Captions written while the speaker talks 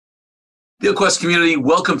DealQuest community,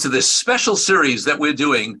 welcome to this special series that we're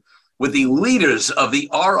doing with the leaders of the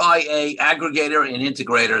RIA aggregator and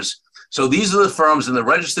integrators. So these are the firms in the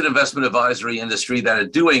registered investment advisory industry that are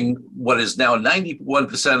doing what is now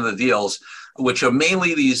 91% of the deals, which are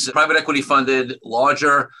mainly these private equity funded,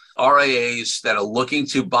 larger RIAs that are looking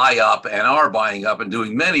to buy up and are buying up and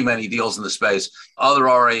doing many, many deals in the space. Other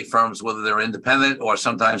RIA firms, whether they're independent or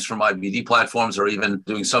sometimes from IBD platforms or even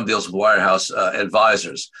doing some deals with wirehouse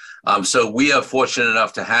advisors. So we are fortunate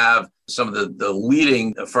enough to have some of the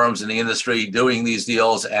leading firms in the industry doing these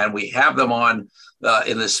deals, and we have them on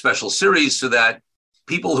in this special series so that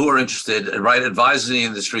people who are interested, right, advisors in the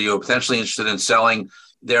industry who are potentially interested in selling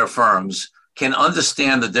their firms can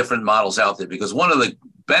understand the different models out there. Because one of the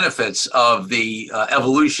benefits of the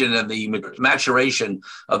evolution and the maturation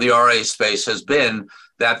of the RIA space has been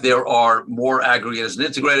that there are more aggregators and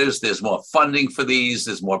integrators, there's more funding for these,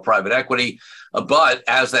 there's more private equity. But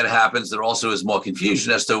as that happens, there also is more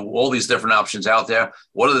confusion as to all these different options out there.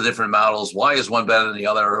 What are the different models? Why is one better than the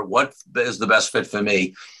other? What is the best fit for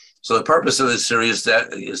me? So the purpose of this series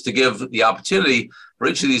is to give the opportunity for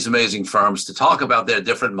each of these amazing firms to talk about their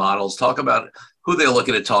different models, talk about who they're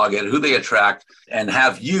looking to target, who they attract, and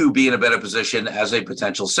have you be in a better position as a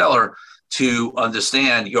potential seller to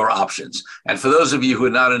understand your options. And for those of you who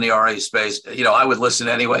are not in the RIA space, I would listen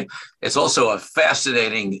anyway. It's also a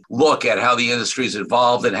fascinating look at how the industry's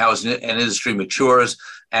evolved and how an industry matures,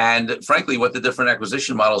 and frankly, what the different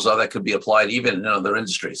acquisition models are that could be applied even in other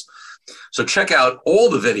industries. So check out all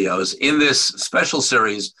the videos in this special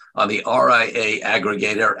series on the RIA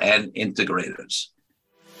aggregator and integrators.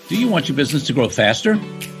 Do you want your business to grow faster?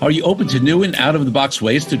 Are you open to new and out-of-the-box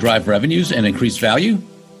ways to drive revenues and increase value?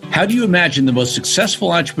 How do you imagine the most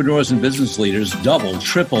successful entrepreneurs and business leaders double,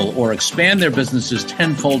 triple, or expand their businesses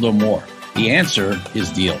tenfold or more? The answer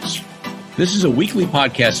is Deals. This is a weekly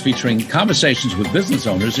podcast featuring conversations with business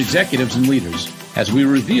owners, executives, and leaders as we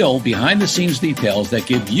reveal behind-the-scenes details that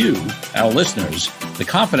give you, our listeners, the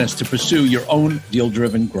confidence to pursue your own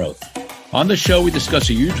deal-driven growth. On the show, we discuss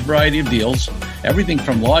a huge variety of deals, everything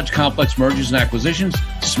from large, complex mergers and acquisitions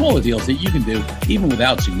to smaller deals that you can do even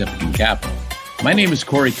without significant capital. My name is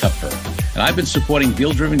Corey Kupfer, and I've been supporting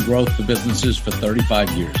deal-driven growth for businesses for 35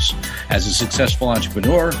 years as a successful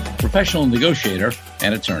entrepreneur, professional negotiator,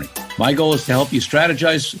 and attorney. My goal is to help you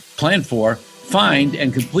strategize, plan for, find,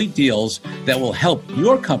 and complete deals that will help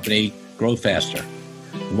your company grow faster.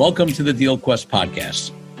 Welcome to the DealQuest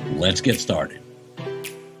podcast. Let's get started.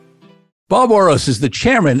 Bob Oros is the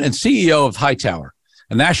chairman and CEO of Hightower,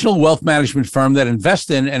 a national wealth management firm that invests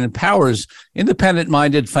in and empowers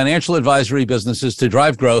independent-minded financial advisory businesses to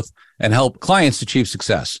drive growth and help clients achieve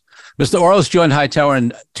success. Mr. Oros joined Hightower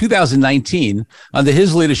in 2019. Under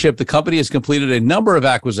his leadership, the company has completed a number of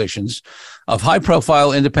acquisitions of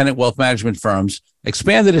high-profile independent wealth management firms,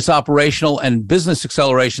 expanded its operational and business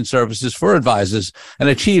acceleration services for advisors, and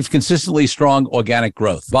achieved consistently strong organic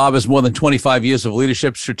growth. Bob has more than 25 years of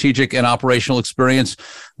leadership, strategic, and operational experience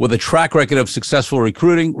with a track record of successful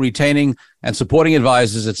recruiting, retaining, and supporting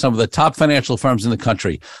advisors at some of the top financial firms in the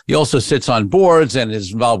country. He also sits on boards and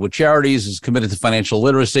is involved with charities, is committed to financial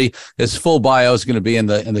literacy. His full bio is going to be in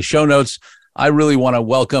the show notes. I really want to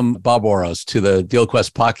welcome Bob Oros to the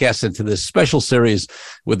DealQuest podcast and to this special series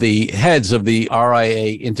with the heads of the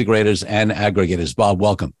RIA integrators and aggregators. Bob,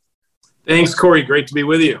 welcome. Thanks, Corey. Great to be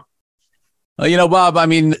with you. Bob,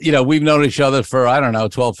 we've known each other for,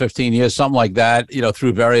 12, 15 years, something like that,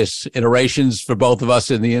 through various iterations for both of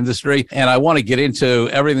us in the industry. And I want to get into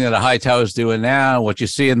everything that Hightower is doing now, what you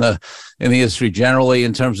see in the industry generally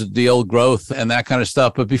in terms of deal growth and that kind of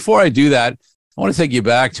stuff. But before I do that, I want to take you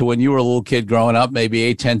back to when you were a little kid growing up, maybe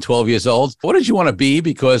 8, 10, 12 years old. What did you want to be?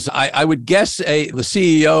 Because I would guess the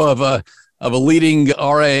CEO of a leading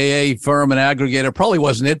RIA firm and aggregator probably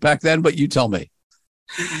wasn't it back then, but you tell me.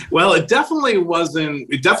 Well, it definitely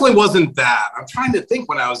wasn't that. I'm trying to think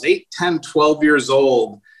when I was 8, 10, 12 years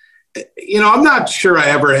old. I'm not sure I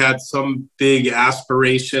ever had some big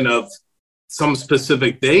aspiration of some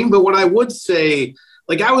specific thing, but what I would say,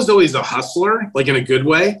 I was always a hustler, in a good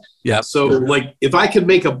way. Yeah. So if I could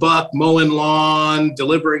make a buck mowing lawn,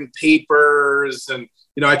 delivering papers, and,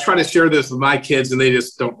 I try to share this with my kids and they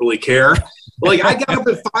just don't really care. I got up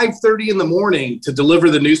at 5:30 in the morning to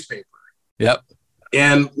deliver the newspaper. Yep.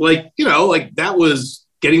 And that was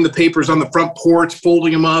getting the papers on the front porch,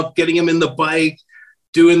 folding them up, getting them in the bike,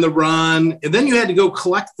 doing the run. And then you had to go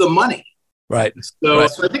collect the money. Right. So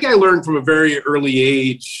I think I learned from a very early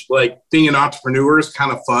age, being an entrepreneur is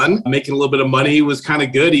kind of fun. Making a little bit of money was kind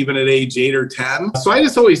of good, even at age 8 or 10. So I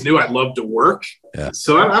just always knew I'd love to work. Yeah.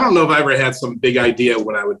 So I don't know if I ever had some big idea of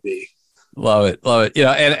what I would be. Love it. Love it.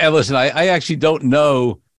 And listen, I actually don't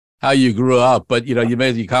know how you grew up, but, you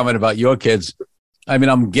made the comment about your kids. I mean,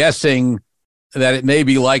 I'm guessing that it may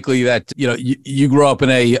be likely that, you grew up in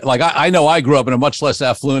I know I grew up in a much less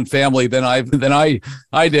affluent family than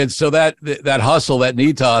I did. So that hustle, that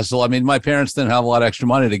need to hustle. I mean, my parents didn't have a lot of extra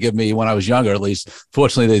money to give me when I was younger, at least.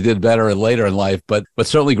 Fortunately, they did better later in life, but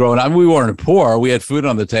certainly growing up, I mean, we weren't poor. We had food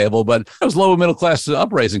on the table, but it was lower middle class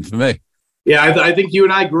upraising for me. Yeah, I think you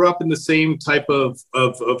and I grew up in the same type of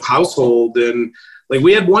household, and like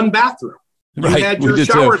we had one bathroom. You had your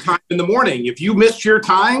shower time in the morning. If you missed your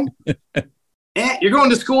time, you're going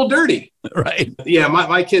to school dirty. Right. Yeah,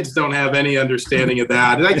 my kids don't have any understanding of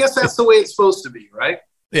that. And I guess that's the way it's supposed to be, right?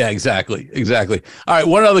 Yeah, exactly. All right,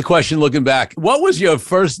 one other question looking back. What was your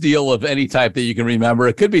first deal of any type that you can remember?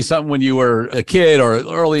 It could be something when you were a kid or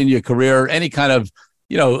early in your career, any kind of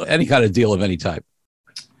deal of any type.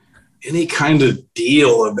 Any kind of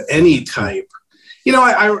deal of any type.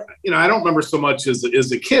 I don't remember so much as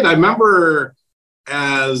a kid. I remember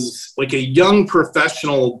as like a young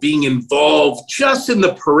professional being involved just in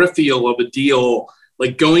the peripheral of a deal,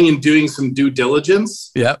 like going and doing some due diligence.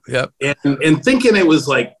 Yep. And thinking it was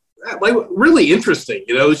like really interesting.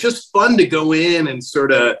 It was just fun to go in and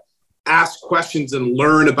sort of ask questions and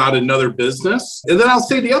learn about another business. And then I'll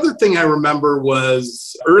say the other thing I remember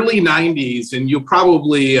was early 90s, and you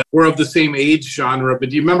probably were of the same age genre, but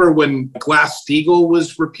do you remember when Glass-Steagall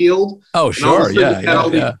was repealed? Oh, sure. Yeah.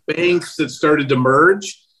 These banks that started to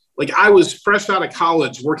merge. Like I was fresh out of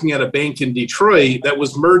college working at a bank in Detroit that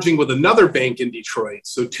was merging with another bank in Detroit.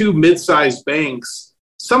 So two mid-sized banks.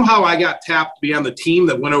 Somehow I got tapped to be on the team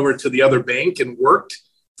that went over to the other bank and worked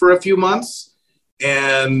for a few months.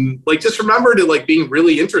 And just remembered it being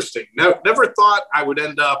really interesting. Never thought I would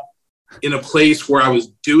end up in a place where I was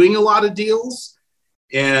doing a lot of deals.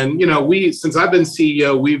 And, since I've been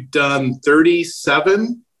CEO, we've done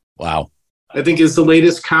 37. Wow. I think is the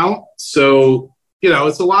latest count. So,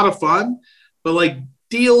 it's a lot of fun, but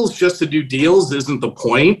deals just to do deals isn't the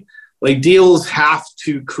point. Deals have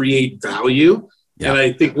to create value. Yeah. And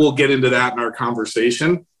I think we'll get into that in our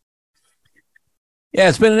conversation. Yeah,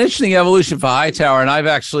 it's been an interesting evolution for Hightower, and I've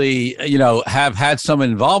actually, have had some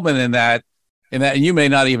involvement in that. And you may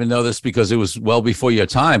not even know this because it was well before your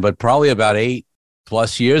time, but probably about 8+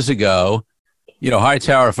 years ago,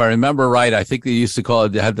 Hightower, if I remember right, I think they used to call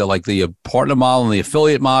it, they had the partner model and the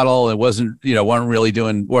affiliate model. It wasn't,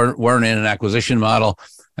 weren't in an acquisition model.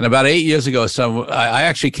 And about 8 years ago, I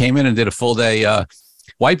actually came in and did a full day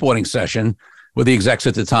whiteboarding session with the execs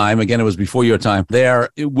at the time. Again, it was before your time there,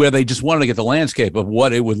 where they just wanted to get the landscape of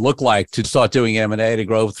what it would look like to start doing M&A, to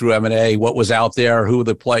grow through M&A, what was out there, who were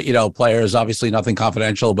the players, obviously nothing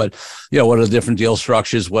confidential, but, what are the different deal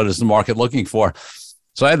structures? What is the market looking for?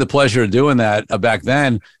 So I had the pleasure of doing that back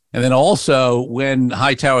then. And then also when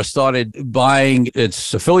Hightower started buying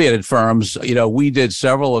its affiliated firms, we did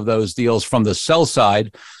several of those deals from the sell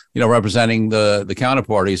side, representing the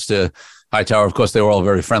counterparties to Hightower. Of course, they were all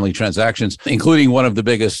very friendly transactions, including one of the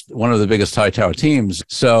biggest Hightower teams.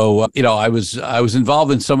 So, I was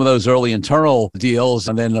involved in some of those early internal deals,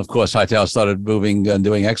 and then of course Hightower started moving and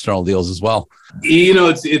doing external deals as well.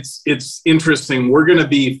 It's interesting. We're going to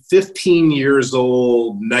be 15 years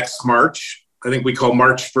old next March. I think we call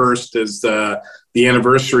March 1st as the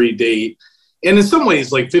anniversary date. And in some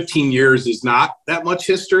ways, 15 years is not that much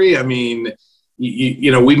history. I mean,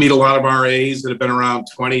 we meet a lot of RAs that have been around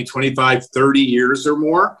 20, 25, 30 years or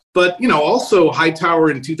more. But, also Hightower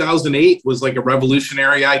in 2008 was a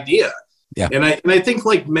revolutionary idea. Yeah. And I think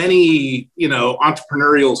many,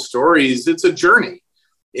 entrepreneurial stories, it's a journey.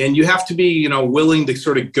 And you have to be, willing to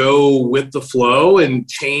sort of go with the flow and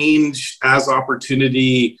change as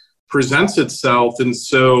opportunity presents itself. And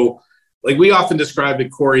so, we often describe it,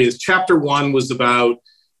 Corey, as chapter 1 was about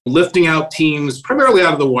lifting out teams primarily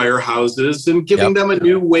out of the wirehouses and giving them a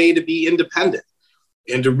new way to be independent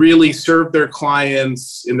and to really serve their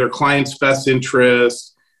clients in their clients' best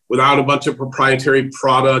interest without a bunch of proprietary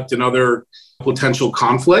product and other potential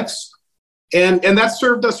conflicts. And that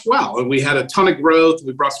served us well. And we had a ton of growth.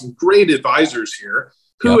 We brought some great advisors here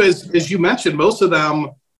who, as you mentioned, most of them,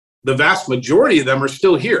 the vast majority of them are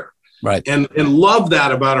still here. Right. And love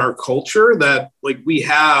that about our culture, that we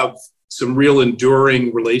have some real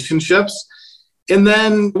enduring relationships. And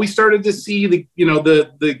then we started to see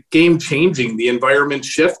the game changing, the environment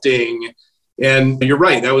shifting. And you're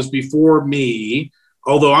right, that was before me,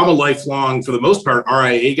 although I'm a lifelong, for the most part,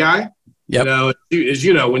 RIA guy. Yep. As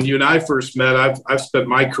you know, when you and I first met, I've spent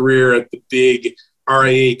my career at the big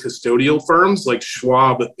RIA custodial firms like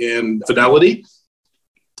Schwab and Fidelity.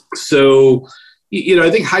 So,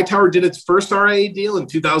 I think Hightower did its first RIA deal in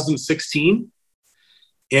 2016.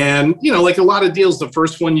 And, like a lot of deals, the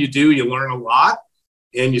first one you do, you learn a lot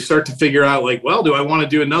and you start to figure out like, well, do I want to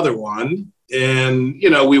do another one? And,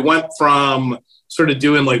 we went from sort of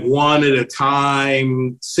doing like one at a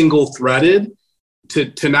time, single threaded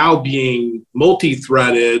to now being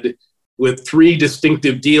multi-threaded with 3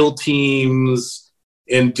 distinctive deal teams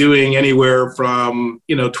and doing anywhere from,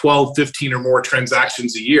 12, 15 or more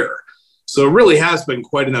transactions a year. So it really has been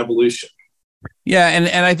quite an evolution. Yeah.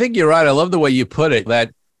 And I think you're right. I love the way you put it,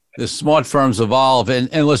 that the smart firms evolve.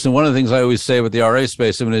 And listen, one of the things I always say with the RA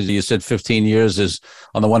space, I mean, as you said, 15 years is,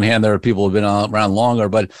 on the one hand, there are people who've been around longer,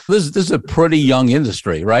 but this is a pretty young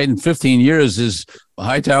industry, right? And 15 years is,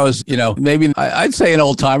 Hightower's, maybe I'd say an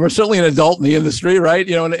old timer, certainly an adult in the industry, right?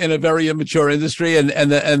 In a very immature industry. And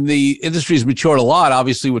the industry's matured a lot,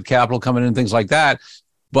 obviously, with capital coming in and things like that.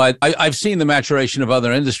 But I've seen the maturation of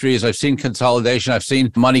other industries. I've seen consolidation. I've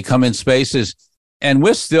seen money come in spaces. And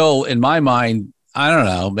we're still, in my mind, I don't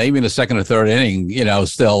know, maybe in the second or third inning,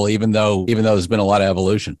 still, even though there's been a lot of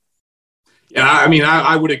evolution. Yeah, I mean,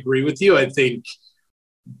 I would agree with you. I think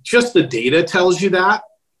just the data tells you that.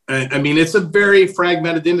 I mean, it's a very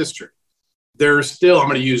fragmented industry. There's still, I'm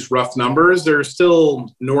going to use rough numbers, there's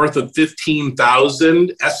still north of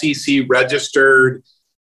 15,000 SEC registered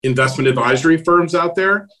investment advisory firms out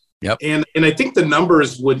there. Yep. And I think the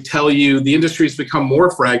numbers would tell you the industry's become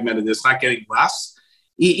more fragmented. It's not getting less.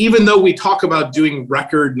 Even though we talk about doing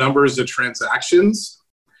record numbers of transactions,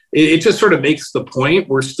 it just sort of makes the point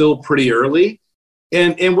we're still pretty early.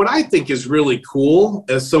 And what I think is really cool,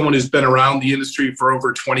 as someone who's been around the industry for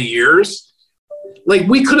over 20 years, like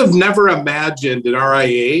we could have never imagined an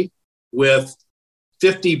RIA with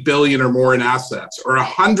 50 billion or more in assets or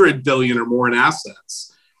 100 billion or more in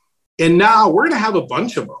assets. And now we're going to have a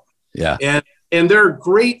bunch of them. Yeah. And they're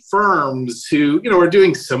great firms who, are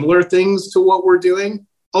doing similar things to what we're doing,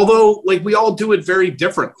 although like we all do it very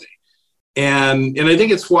differently. And I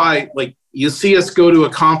think it's why like you see us go to a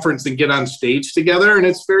conference and get on stage together, and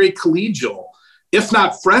it's very collegial, if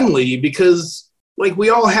not friendly, because like we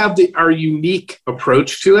all have our unique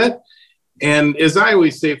approach to it. And as I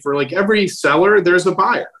always say, for like every seller, there's a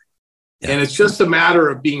buyer. Yeah. And it's just a matter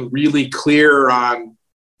of being really clear on,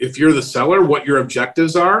 if you're the seller, what your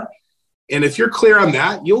objectives are. And if you're clear on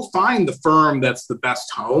that, you'll find the firm that's the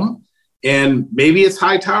best home. And maybe it's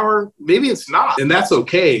Hightower, maybe it's not. And that's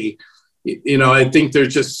okay. I think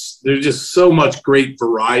there's just so much great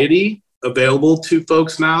variety available to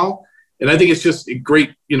folks now. And I think it's just a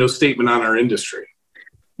great, statement on our industry.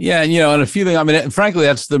 Yeah. And a few things, I mean, frankly,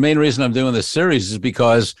 that's the main reason I'm doing this series, is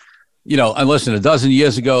because and listen, a dozen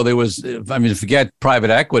years ago, there was, forget private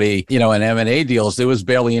equity, and M&A deals, there was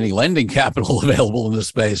barely any lending capital available in the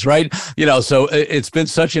space, right? So it's been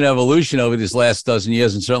such an evolution over these last dozen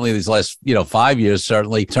years, and certainly these last, 5 years,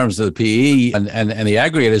 certainly in terms of the PE and the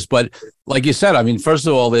aggregators. But like you said, first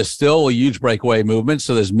of all, there's still a huge breakaway movement.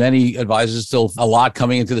 So there's many advisors, still a lot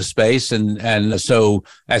coming into the space. And so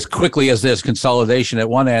as quickly as there's consolidation at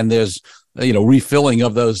one end, there's refilling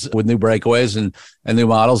of those with new breakaways and new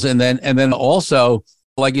models. And then also,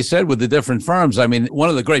 like you said, with the different firms, one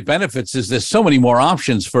of the great benefits is there's so many more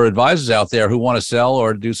options for advisors out there who want to sell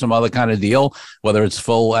or do some other kind of deal, whether it's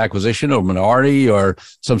full acquisition or minority or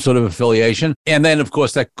some sort of affiliation. And then, of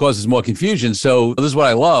course, that causes more confusion. So this is what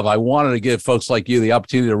I love. I wanted to give folks like you the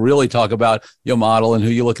opportunity to really talk about your model and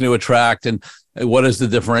who you're looking to attract and what is the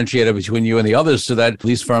differentiator between you and the others, so that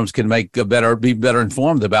these firms can be better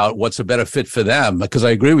informed about what's a better fit for them. Because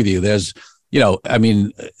I agree with you. There's, out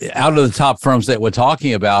of the top firms that we're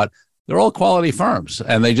talking about, they're all quality firms,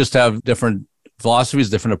 and they just have different philosophies,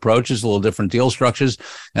 different approaches, a little different deal structures,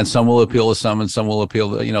 and some will appeal to some and some will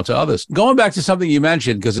appeal to, to others. Going back to something you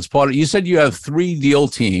mentioned, because it's you said you have 3 deal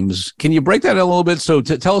teams. Can you break that a little bit? So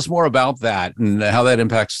tell us more about that and how that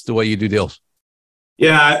impacts the way you do deals.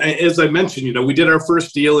 Yeah, as I mentioned, we did our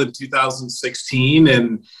first deal in 2016.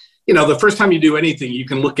 And, the first time you do anything, you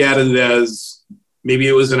can look at it as maybe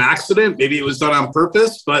it was an accident, maybe it was done on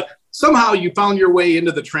purpose, but somehow you found your way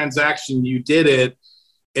into the transaction, you did it,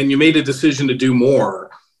 and you made a decision to do more.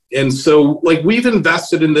 And so, like, we've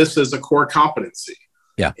invested in this as a core competency.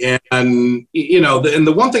 Yeah. And,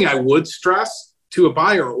 the one thing I would stress to a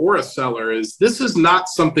buyer or a seller is this is not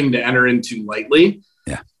something to enter into lightly.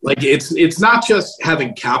 Yeah. Like it's not just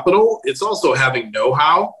having capital, it's also having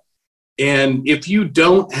know-how. And if you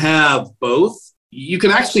don't have both, you can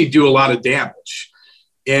actually do a lot of damage.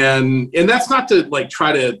 And that's not to like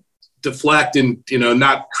try to deflect and,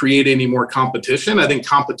 not create any more competition. I think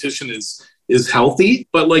competition is healthy,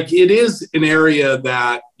 but like it is an area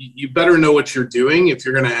that you better know what you're doing if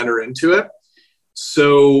you're going to enter into it.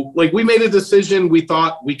 So like we made a decision. We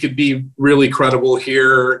thought we could be really credible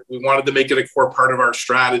here. We wanted to make it a core part of our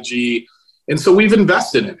strategy. And so we've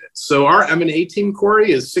invested in it. So our M&A team,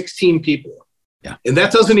 Corey, is 16 people. Yeah. And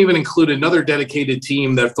that doesn't even include another dedicated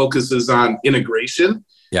team that focuses on integration,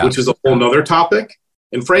 which is a whole nother topic.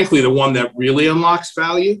 And frankly, the one that really unlocks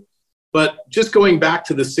value. But just going back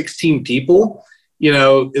to the 16 people,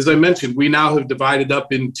 as I mentioned, we now have divided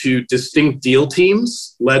up into distinct deal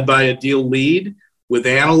teams led by a deal lead with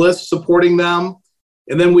analysts supporting them.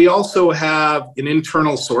 And then we also have an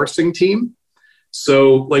internal sourcing team.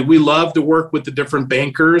 So like we love to work with the different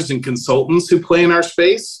bankers and consultants who play in our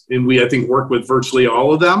space. And we, I think, work with virtually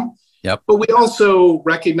all of them. Yep. But we also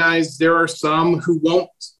recognize there are some who won't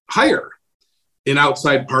hire an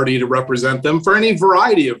outside party to represent them for any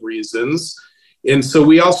variety of reasons. And so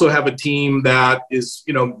we also have a team that is,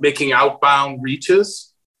 making outbound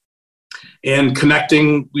reaches and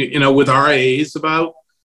connecting, with RIAs about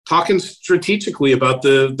talking strategically about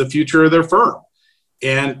the future of their firm.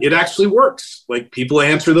 And it actually works. Like people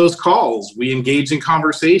answer those calls, we engage in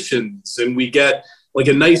conversations, and we get like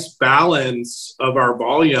a nice balance of our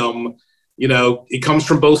volume. It comes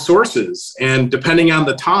from both sources. And depending on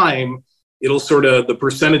the time, the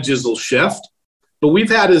percentages will shift. But we've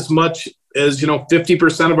had as much as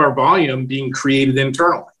 50% of our volume being created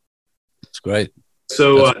internally. That's great.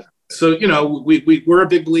 So we're a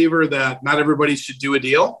big believer that not everybody should do a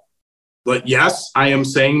deal. But yes, I am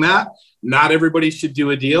saying that not everybody should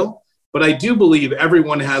do a deal. But I do believe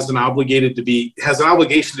everyone has an obligation to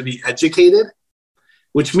be educated,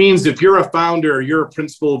 which means if you're a founder or you're a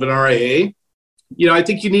principal of an RIA, I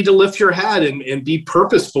think you need to lift your head and be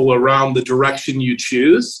purposeful around the direction you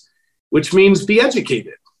choose, which means be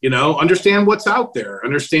educated. Understand what's out there,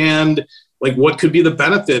 understand like what could be the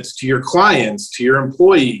benefits to your clients, to your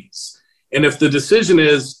employees. And if the decision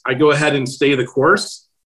is, I go ahead and stay the course,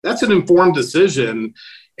 that's an informed decision.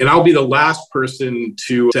 And I'll be the last person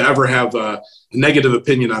to ever have a negative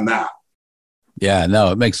opinion on that. Yeah,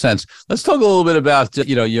 no, it makes sense. Let's talk a little bit about,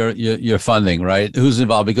 your funding, right? Who's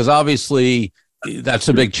involved? Because obviously that's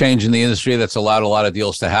a big change in the industry that's allowed a lot of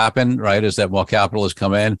deals to happen, right? As that more capital has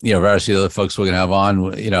come in. Various other folks we're going to have on,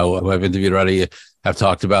 who I've interviewed already have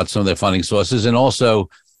talked about some of their funding sources. And also,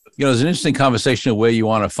 there's an interesting conversation of where you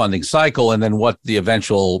want a funding cycle and then what the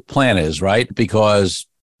eventual plan is, right? Because,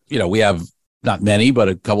 we have not many, but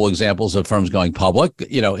a couple examples of firms going public,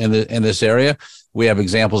 in this area. We have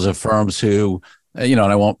examples of firms who, and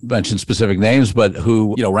I won't mention specific names, but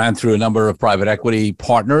who, ran through a number of private equity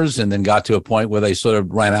partners and then got to a point where they sort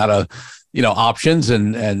of ran out of, options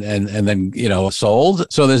and then, sold.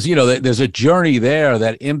 So there's a journey there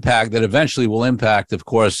that eventually will impact, of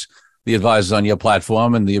course, the advisors on your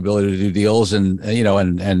platform and the ability to do deals and how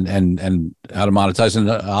to monetize. And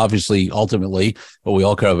obviously, ultimately, what we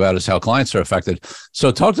all care about is how clients are affected.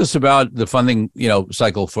 So talk to us about the funding,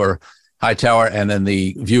 cycle for Hightower and then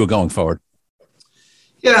the view going forward.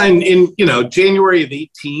 Yeah, and in January of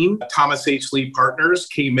 2018, Thomas H. Lee Partners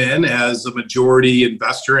came in as a majority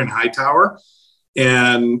investor in Hightower.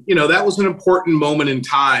 And, that was an important moment in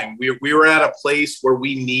time. We were at a place where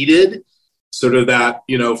we needed sort of that,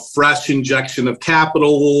 fresh injection of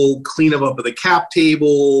capital, cleanup of the cap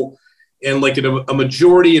table, and like a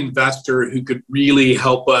majority investor who could really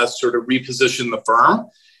help us sort of reposition the firm.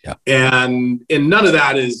 Yeah. And none of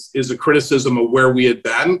that is a criticism of where we had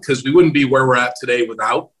been, because we wouldn't be where we're at today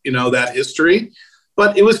without, that history.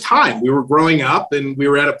 But it was time. We were growing up and we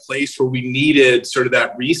were at a place where we needed sort of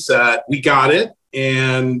that reset. We got it.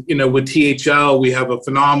 And, with THL, we have a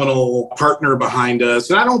phenomenal partner behind us.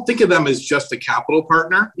 And I don't think of them as just a capital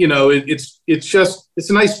partner. It's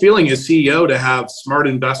a nice feeling as CEO to have smart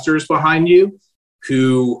investors behind you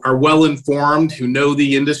who are well-informed, who know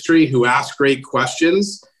the industry, who ask great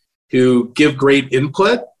questions, who give great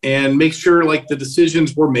input and make sure like the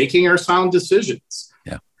decisions we're making are sound decisions.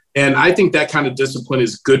 Yeah. And I think that kind of discipline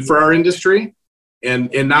is good for our industry.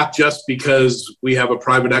 And not just because we have a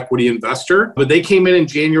private equity investor, but they came in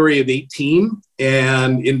January of 2018.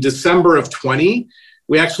 And in December of 2020,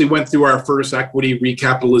 we actually went through our first equity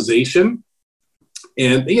recapitalization.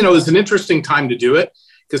 And, it was an interesting time to do it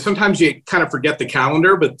because sometimes you kind of forget the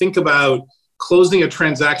calendar, but think about closing a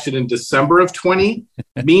transaction in December of 2020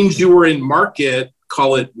 means you were in market,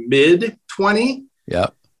 call it mid 2020. Yeah.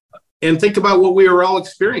 And think about what we were all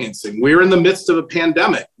experiencing. We were in the midst of a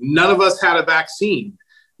pandemic. None of us had a vaccine.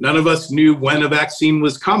 None of us knew when a vaccine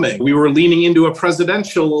was coming. We were leaning into a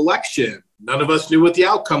presidential election. None of us knew what the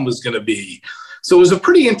outcome was going to be. So it was a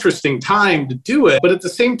pretty interesting time to do it. But at the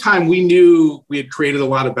same time, we knew we had created a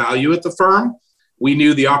lot of value at the firm. We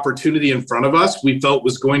knew the opportunity in front of us we felt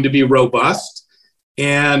was going to be robust.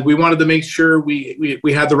 And we wanted to make sure we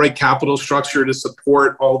had the right capital structure to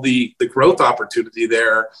support all the growth opportunity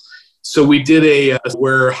there. So we did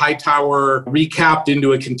where Hightower recapped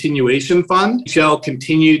into a continuation fund. Shell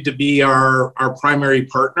continued to be our primary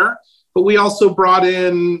partner, but we also brought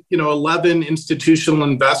in, 11 institutional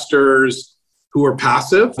investors who were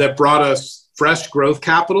passive that brought us fresh growth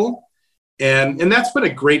capital. And that's been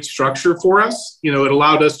a great structure for us. It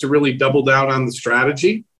allowed us to really double down on the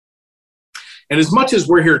strategy. And as much as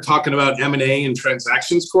we're here talking about M&A and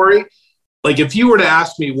transactions, Corey, like if you were to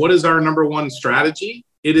ask me, what is our number one strategy?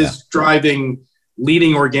 It is driving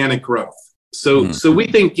leading organic growth. So we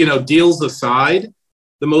think, deals aside,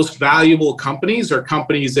 the most valuable companies are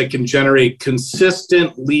companies that can generate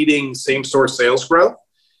consistent leading same-store sales growth.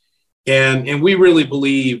 And we really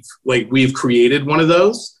believe like we've created one of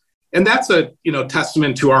those. And that's a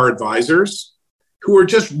testament to our advisors who are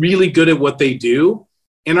just really good at what they do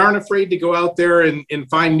and aren't afraid to go out there and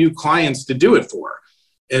find new clients to do it for.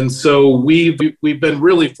 And so we've been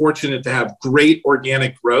really fortunate to have great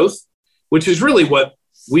organic growth, which is really what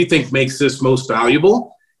we think makes this most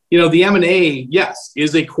valuable. The M&A, yes,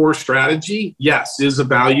 is a core strategy. Yes, is a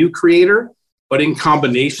value creator, but in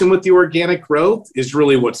combination with the organic growth is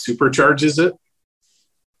really what supercharges it.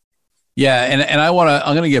 Yeah, and I'm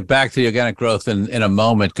going to get back to the organic growth in a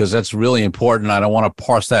moment because that's really important. I don't want to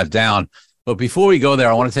parse that down. But before we go there,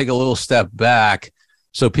 I want to take a little step back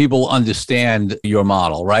so people understand your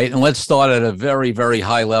model, right? And let's start at a very, very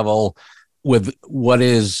high level with what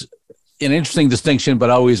is an interesting distinction, but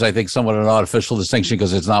always, I think, somewhat an artificial distinction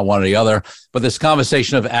because it's not one or the other. But this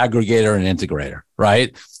conversation of aggregator and integrator,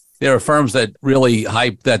 right? There are firms that really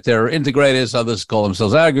hype that they're integrators. Others call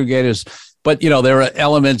themselves aggregators. But, there are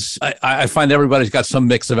elements. I find everybody's got some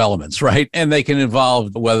mix of elements, right? And they can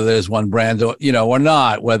involve whether there's one brand or, or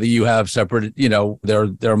not, whether you have separate, there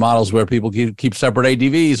are models where people keep separate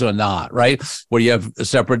ADVs or not, right? Where you have a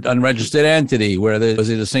separate unregistered entity, is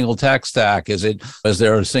it a single tech stack? Is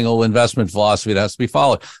there a single investment philosophy that has to be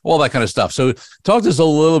followed? All that kind of stuff. So talk to us a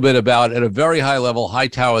little bit about, at a very high level,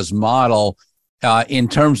 Hightower's model in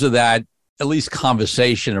terms of that, at least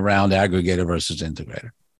conversation around aggregator versus integrator.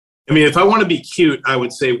 I mean, if I want to be cute, I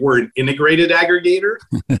would say we're an integrated aggregator.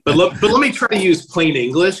 But let me try to use plain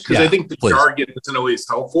English because I think the jargon isn't always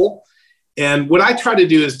helpful. And what I try to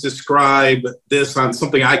do is describe this on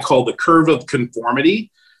something I call the curve of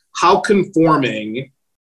conformity. How conforming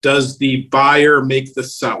does the buyer make the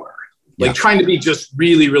seller? Like trying to be just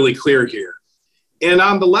really, really clear here. And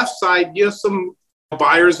on the left side, you have some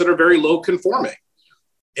buyers that are very low conforming.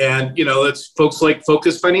 And, that's folks like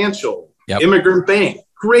Focus Financial, Immigrant Bank.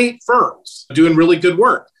 Great firms doing really good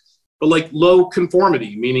work, but like low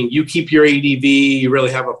conformity, meaning you keep your ADV, you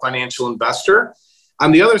really have a financial investor.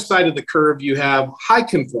 On the other side of the curve, you have high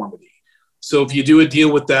conformity. So if you do a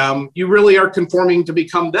deal with them, you really are conforming to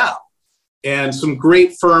become them. And some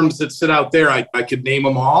great firms that sit out there, I could name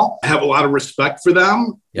them all. I have a lot of respect for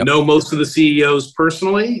them. Know most of the CEOs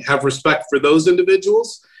personally, have respect for those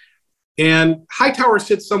individuals. And Hightower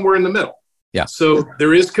sits somewhere in the middle. Yeah. So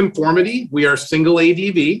there is conformity. We are single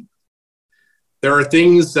ADV. There are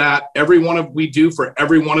things that we do for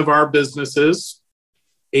every one of our businesses: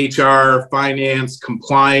 HR, finance,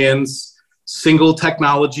 compliance, single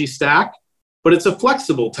technology stack. But it's a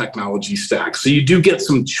flexible technology stack. So you do get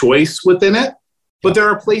some choice within it, but there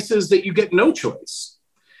are places that you get no choice.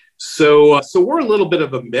 So we're a little bit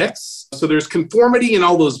of a mix. So there's conformity in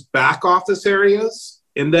all those back office areas.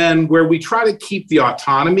 And then where we try to keep the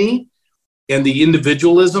autonomy and the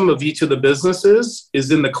individualism of each of the businesses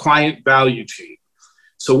is in the client value chain.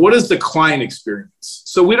 So what is the client experience?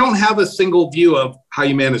 So we don't have a single view of how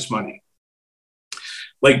you manage money.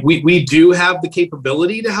 Like we do have the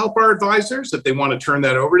capability to help our advisors if they want to turn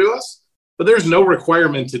that over to us, but there's no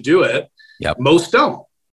requirement to do it. Most don't.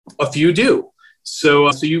 A few do.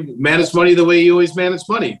 So you manage money the way you always manage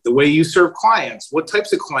money, the way you serve clients, what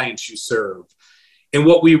types of clients you serve. And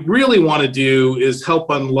what we really want to do is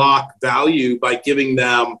help unlock value by giving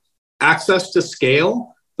them access to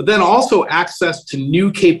scale, but then also access to new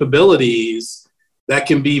capabilities that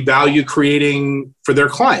can be value creating for their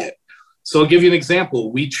client. So I'll give you an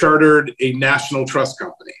example. We chartered a national trust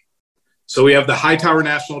company. So we have the Hightower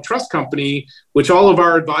National Trust Company, which all of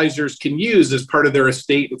our advisors can use as part of their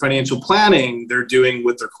estate and financial planning they're doing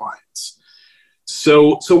with their clients.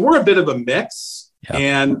 So we're a bit of a mix.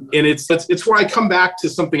 And it's where I come back to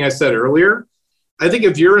something I said earlier. I think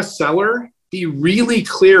if you're a seller, be really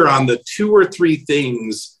clear on the 2 or 3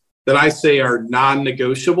 things that I say are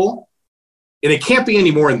non-negotiable. And it can't be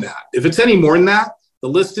any more than that. If it's any more than that, the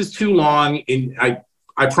list is too long. And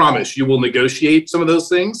I promise you will negotiate some of those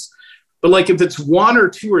things. But like if it's one or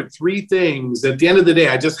two or three things, at the end of the day,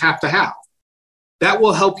 I just have to have. That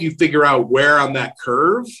will help you figure out where on that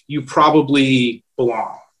curve you probably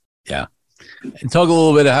belong. Yeah. And talk a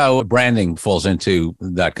little bit of how branding falls into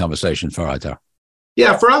that conversation for Hightower.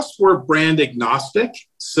 Yeah, for us, we're brand agnostic.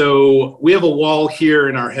 So we have a wall here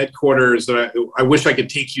in our headquarters that I wish I could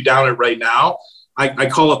take you down it right now. I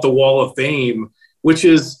call it the Wall of Fame, which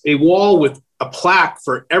is a wall with a plaque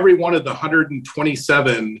for every one of the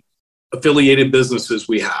 127 affiliated businesses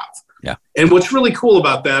we have. Yeah. And what's really cool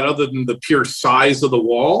about that, other than the pure size of the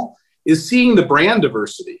wall, is seeing the brand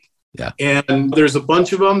diversity. Yeah. And there's a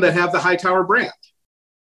bunch of them that have the Hightower brand.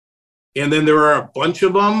 And then there are a bunch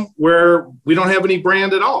of them where we don't have any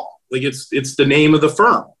brand at all. Like it's the name of the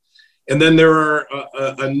firm. And then there are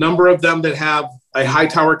a number of them that have a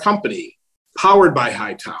Hightower company powered by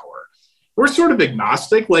Hightower. We're sort of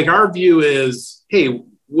agnostic. Like our view is, hey,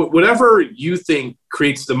 whatever you think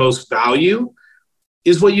creates the most value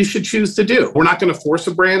is what you should choose to do. We're not going to force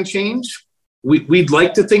a brand change. We'd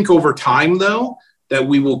like to think over time, though, that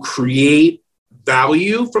we will create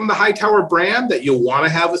value from the Hightower brand that you'll want to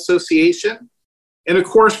have association. And of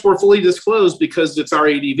course, we're fully disclosed because it's our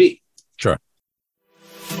ADV. Sure.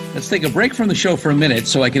 Let's take a break from the show for a minute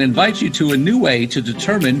so I can invite you to a new way to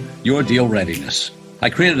determine your deal readiness. I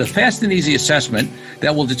created a fast and easy assessment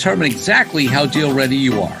that will determine exactly how deal ready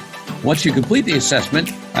you are. Once you complete the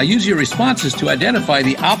assessment, I use your responses to identify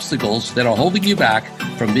the obstacles that are holding you back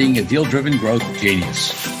from being a deal-driven growth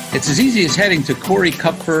genius. It's as easy as heading to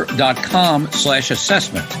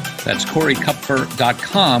CoreyKupfer.com/assessment. That's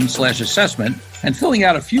CoreyKupfer.com/assessment and filling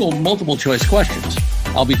out a few multiple choice questions.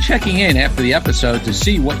 I'll be checking in after the episode to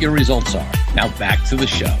see what your results are. Now back to the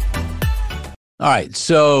show. All right.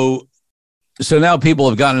 So now people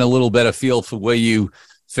have gotten a little better feel for where you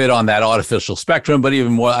fit on that artificial spectrum, but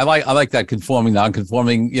even more, I like that conforming,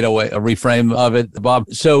 non-conforming, a reframe of it, Bob.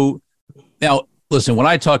 So now, listen, when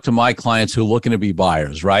I talk to my clients who are looking to be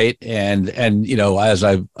buyers, right? And as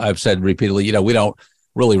I've said repeatedly, we don't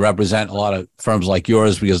really represent a lot of firms like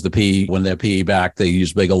yours because when they're PE backed, they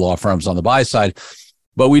use bigger law firms on the buy side.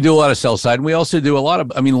 But we do a lot of sell side, and we also do a lot of,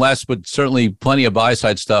 less, but certainly plenty of buy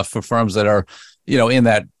side stuff for firms that are, in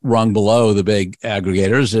that rung below the big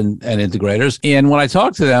aggregators and integrators. And when I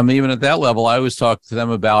talk to them, even at that level, I always talk to them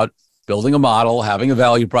about building a model, having a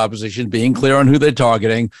value proposition, being clear on who they're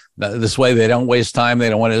targeting. This way, they don't waste time. They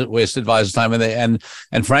don't want to waste advisors' time. And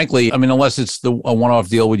frankly, unless it's a one-off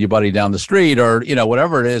deal with your buddy down the street or,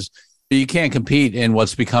 whatever it is, you can't compete in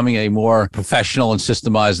what's becoming a more professional and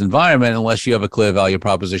systemized environment unless you have a clear value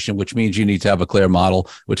proposition, which means you need to have a clear model,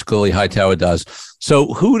 which clearly Hightower does.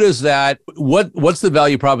 So who does that? What's the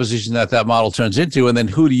value proposition that model turns into? And then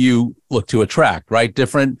who do you look to attract, right?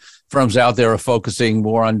 Different firms out there are focusing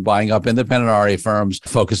more on buying up independent RIA firms,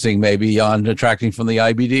 focusing maybe on attracting from the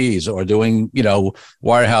IBDs or doing,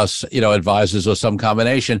 wirehouse, advisors or some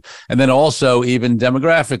combination. And then also even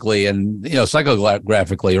demographically and,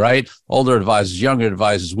 psychographically, right? Older advisors, younger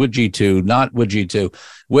advisors with G2, not with G2.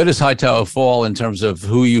 Where does Hightower fall in terms of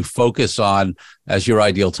who you focus on as your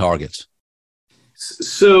ideal targets?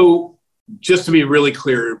 So just to be really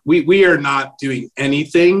clear, we are not doing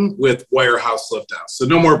anything with wirehouse lift outs. So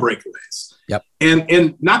no more breakaways. Yep.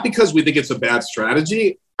 And not because we think it's a bad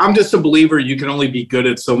strategy. I'm just a believer you can only be good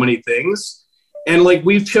at so many things. And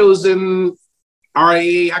we've chosen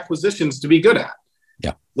RIA acquisitions to be good at.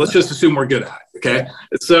 Yeah. Let's just assume we're good at it. Okay.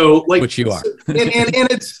 So which you are. and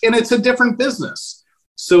it's a different business.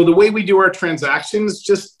 So the way we do our transactions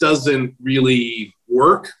just doesn't really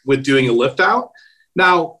work with doing a lift out.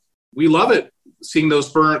 Now, we love it, seeing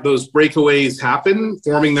those breakaways happen,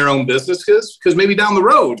 forming their own businesses, because maybe down the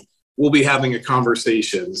road, we'll be having a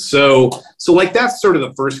conversation. So that's sort of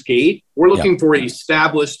the first gate. We're looking for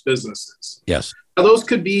established businesses. Yes. Now, those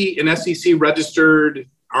could be an SEC registered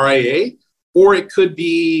RIA, or it could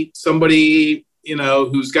be somebody,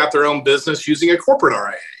 who's got their own business using a corporate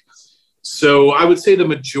RIA. So I would say the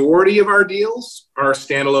majority of our deals are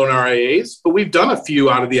standalone RIAs, but we've done a few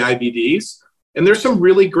out of the IBDs. And there's some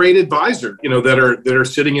really great advisors, that are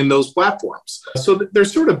sitting in those platforms. So they're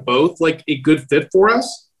sort of both a good fit for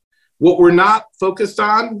us. What we're not focused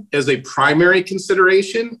on as a primary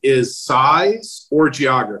consideration is size or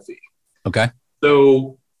geography. Okay.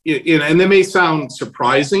 So, and that may sound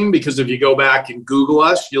surprising because if you go back and Google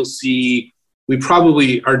us, you'll see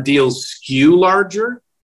our deals skew larger,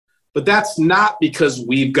 but that's not because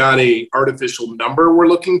we've got a artificial number we're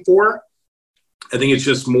looking for. I think it's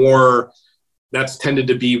just more that's tended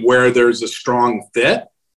to be where there's a strong fit.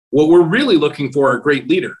 What we're really looking for are great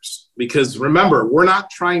leaders, because remember, we're not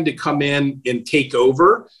trying to come in and take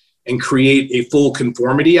over and create a full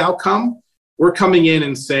conformity outcome. We're coming in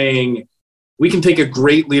and saying, we can take a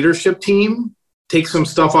great leadership team, take some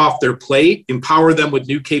stuff off their plate, empower them with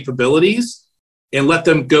new capabilities, and let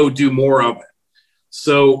them go do more of it.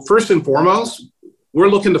 So first and foremost, we're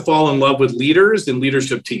looking to fall in love with leaders and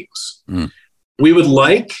leadership teams. We would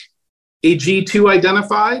like a G2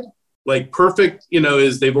 identified, like perfect,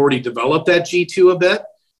 is they've already developed that G2 a bit,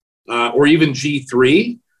 or even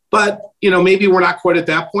G3. But, maybe we're not quite at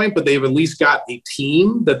that point, but they've at least got a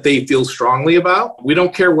team that they feel strongly about. We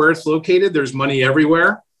don't care where it's located. There's money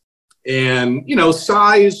everywhere. And,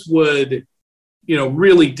 size would,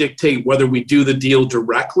 really dictate whether we do the deal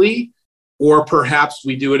directly or perhaps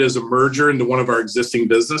we do it as a merger into one of our existing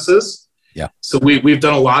businesses. Yeah. So we've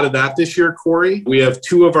done a lot of that this year, Corey. We have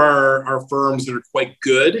two of our firms that are quite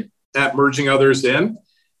good at merging others in.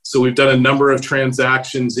 So we've done a number of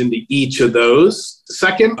transactions into each of those.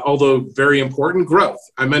 Second, although very important, growth.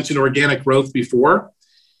 I mentioned organic growth before.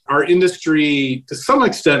 Our industry, to some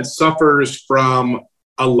extent, suffers from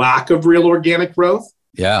a lack of real organic growth.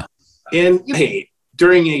 Yeah. And hey,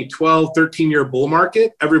 during a 12, 13-year bull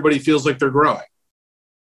market, everybody feels like they're growing.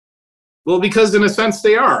 Well, because in a sense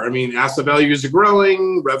they are. I mean, asset values are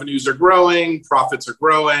growing, revenues are growing, profits are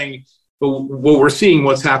growing. But what we're seeing,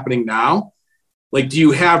 what's happening now, like, do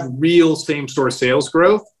you have real same-store sales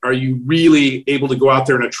growth? Are you really able to go out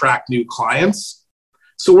there and attract new clients?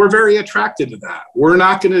 So we're very attracted to that. We're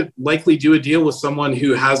not going to likely do a deal with someone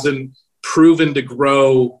who hasn't proven to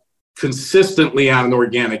grow consistently on an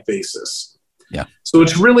organic basis. Yeah. So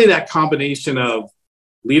it's really that combination of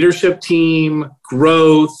leadership team,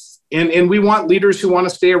 growth, and we want leaders who want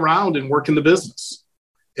to stay around and work in the business.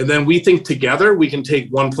 And then we think together we can take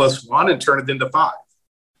 1 + 1 and turn it into 5.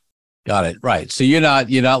 Got it. Right. So you're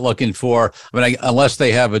not looking for, unless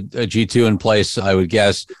they have a G2 in place, I would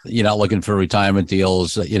guess you're not looking for retirement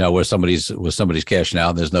deals, where somebody's cashing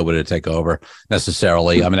out and there's nobody to take over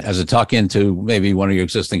necessarily. As a tuck into maybe one of your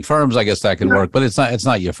existing firms, I guess that can work, but it's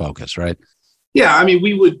not your focus, right? Yeah.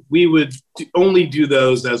 We would only do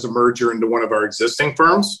those as a merger into one of our existing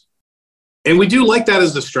firms. And we do like that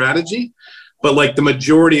as a strategy. But like the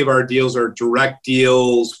majority of our deals are direct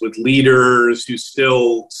deals with leaders who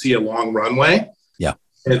still see a long runway. Yeah.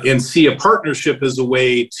 And see a partnership as a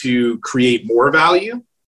way to create more value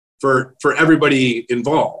for everybody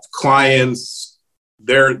involved, clients,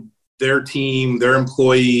 their team, their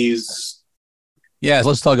employees. Yeah.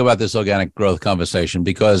 Let's talk about this organic growth conversation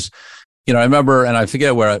because, I remember, and I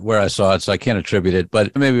forget where I saw it, so I can't attribute it,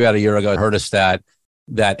 but maybe about a year ago, I heard a stat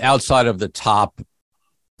that outside of the top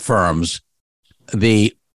firms,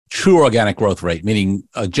 the true organic growth rate, meaning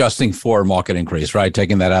adjusting for market increase, right?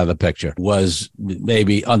 Taking that out of the picture, was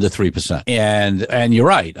maybe under 3%. And you're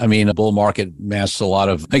right. A bull market makes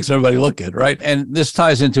everybody look good, right? And this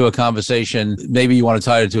ties into a conversation. Maybe you want to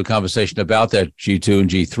tie it into a conversation about that G2 and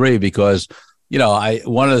G3 because,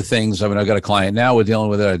 one of the things, I've got a client now, we're dealing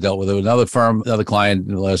with it. I dealt with another firm, another client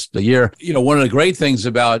in the last year. One of the great things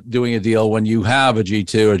about doing a deal when you have a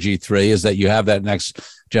G2 or G3 is that you have that next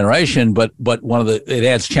generation, but it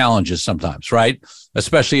adds challenges sometimes, right?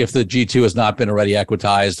 Especially if the G2 has not been already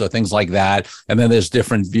equitized or things like that. And then there's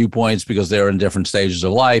different viewpoints because they're in different stages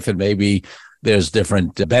of life and maybe there's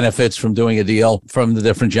different benefits from doing a deal from the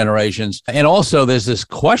different generations. And also there's this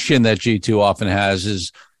question that G2 often has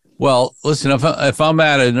is, well, listen, if I'm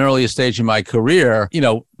at an earlier stage in my career,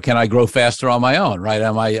 can I grow faster on my own, right?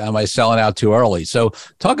 Am I selling out too early? So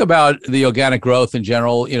talk about the organic growth in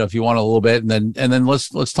general, if you want a little bit, and then let's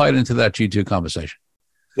tie it into that G2 conversation.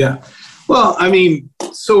 Yeah. Well,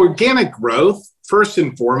 so organic growth, first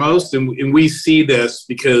and foremost, and we see this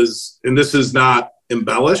because, and this is not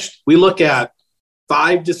embellished, we look at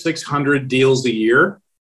 500 to 600 deals a year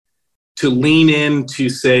to lean into,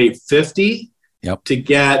 say, 50. Yep. To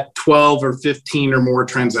get 12 or 15 or more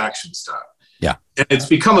transactions done. Yeah. And it's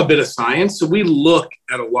become a bit of science. So we look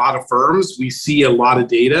at a lot of firms, we see a lot of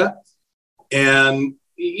data. And,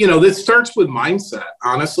 this starts with mindset,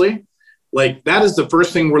 honestly. Like that is the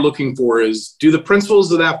first thing we're looking for is, do the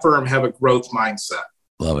principals of that firm have a growth mindset?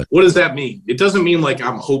 Love it. What does that mean? It doesn't mean like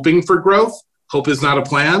I'm hoping for growth. Hope is not a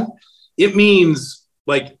plan. It means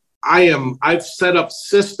like, I've set up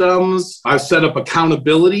systems, I've set up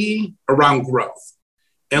accountability around growth.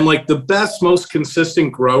 And like the best, most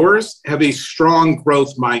consistent growers have a strong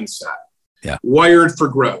growth mindset. Yeah. Wired for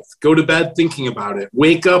growth. Go to bed thinking about it.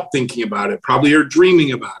 Wake up thinking about it. Probably are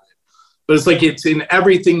dreaming about it. But it's like it's in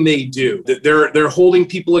everything they do. They're holding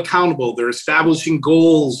people accountable. They're establishing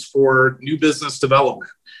goals for new business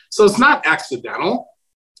development. So it's not accidental.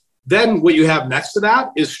 Then what you have next to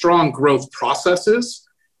that is strong growth processes.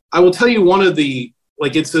 I will tell you one of the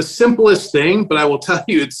like it's the simplest thing, but I will tell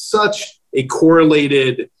you it's such a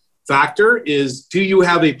correlated factor is, do you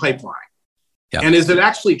have a pipeline? Yep. And is it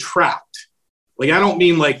actually tracked? Like, I don't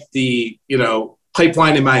mean like the,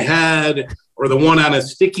 pipeline in my head or the one on a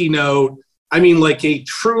sticky note. I mean like a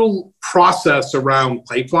true process around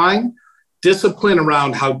pipeline, discipline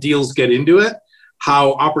around how deals get into it,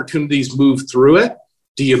 how opportunities move through it.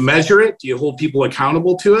 Do you measure it? Do you hold people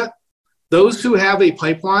accountable to it? Those who have a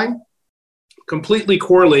pipeline completely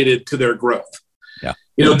correlated to their growth. Yeah.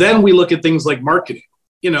 Then we look at things like marketing,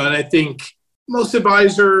 and I think most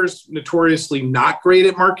advisors notoriously not great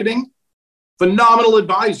at marketing, phenomenal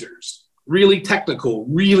advisors, really technical,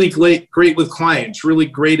 really great with clients, really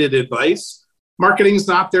great at advice. Marketing's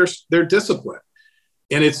not their discipline.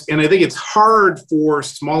 And I think it's hard for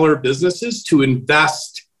smaller businesses to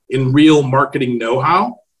invest in real marketing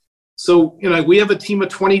know-how. So, we have a team of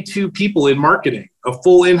 22 people in marketing, a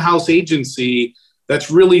full in-house agency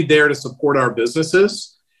that's really there to support our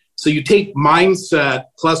businesses. So you take mindset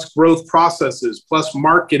plus growth processes plus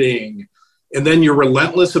marketing, and then you're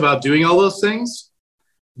relentless about doing all those things.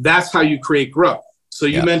 That's how you create growth. So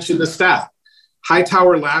you mentioned the stat.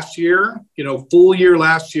 Hightower last year, full year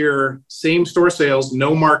last year, same store sales,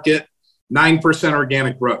 no market, 9%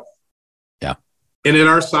 organic growth. Yeah. And at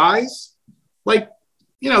our size,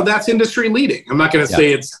 that's industry leading. I'm not going to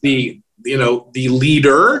say it's the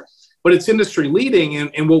leader, but it's industry leading.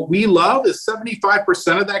 And what we love is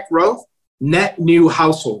 75% of that growth, net new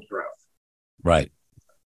household growth. Right.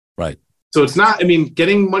 So it's not,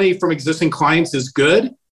 getting money from existing clients is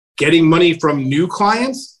good. Getting money from new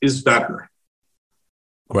clients is better.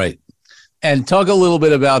 Great. And talk a little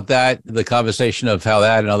bit about that, the conversation of how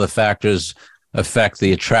that and other factors affect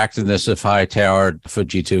the attractiveness of Hightower for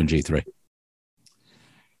G2 and G3.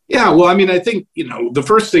 Yeah, well, I think, the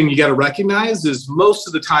first thing you got to recognize is most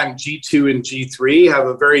of the time G2 and G3 have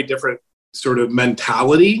a very different sort of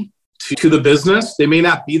mentality to the business. They may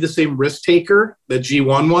not be the same risk taker that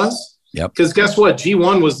G1 was. Yep. Because guess what?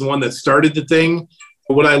 G1 was the one that started the thing.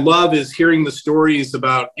 But what I love is hearing the stories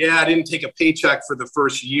about, I didn't take a paycheck for the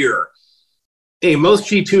first year. Hey, most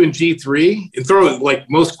G2 and G3, and throw it like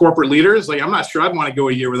most corporate leaders, I'm not sure I'd want to go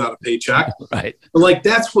a year without a paycheck. Right. But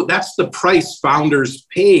that's the price founders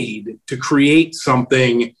paid to create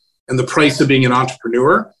something and the price of being an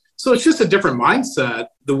entrepreneur. So it's just a different mindset.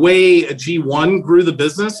 The way a G1 grew the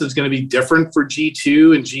business is going to be different for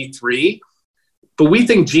G2 and G3. But we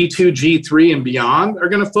think G2, G3 and beyond are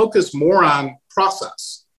going to focus more on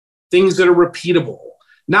process, things that are repeatable,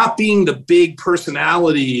 not being the big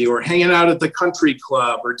personality or hanging out at the country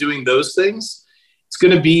club or doing those things. It's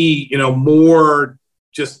going to be, more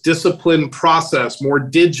just disciplined process, more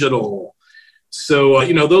digital. So,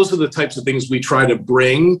 those are the types of things we try to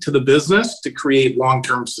bring to the business to create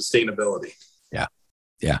long-term sustainability.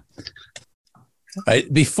 Yeah.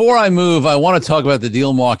 Right. Before I move, I want to talk about the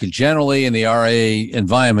deal market generally and the RIA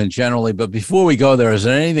environment generally. But before we go there, is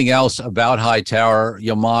there anything else about Hightower,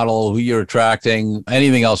 your model, who you're attracting,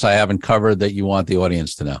 anything else I haven't covered that you want the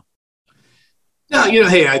audience to know? No,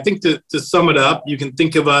 hey, I think to sum it up, you can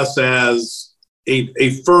think of us as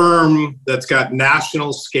a firm that's got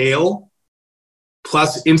national scale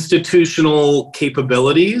plus institutional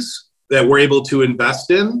capabilities that we're able to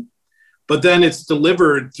invest in. But then it's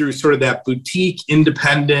delivered through sort of that boutique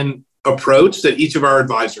independent approach that each of our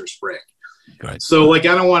advisors bring. Right. So I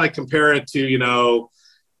don't want to compare it to,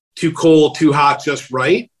 too cold, too hot, just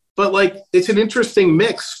right. But it's an interesting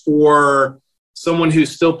mix for someone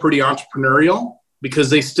who's still pretty entrepreneurial because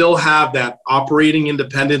they still have that operating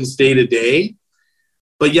independence day to day,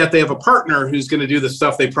 but yet they have a partner who's going to do the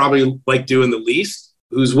stuff they probably like doing the least,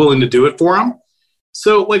 who's willing to do it for them.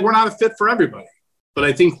 So we're not a fit for everybody. But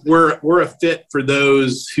I think we're a fit for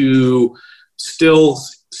those who still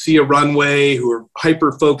see a runway, who are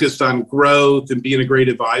hyper-focused on growth and being a great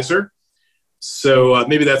advisor. So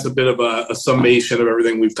maybe that's a bit of a summation of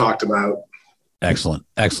everything we've talked about. Excellent.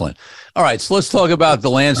 All right, so let's talk about the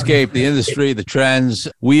landscape, the industry, the trends.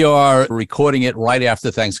 We are recording it right after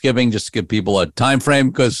Thanksgiving, just to give people a time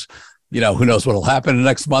frame, because who knows what will happen in the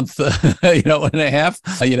next month, and a half.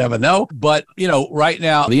 You never know. But, right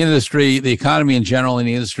now, the industry, the economy in general, and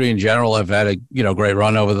the industry in general have had a, great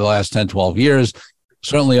run over the last 10, 12 years.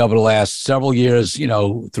 Certainly over the last several years, 3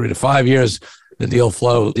 to 5 years, the deal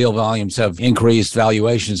flow, deal volumes have increased,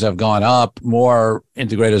 valuations have gone up, more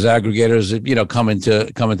integrators, aggregators, come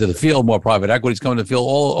into the field, more private equities come into the field,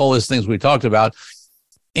 all these things we talked about.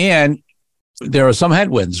 And there are some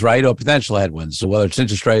headwinds, right? Or potential headwinds. So whether it's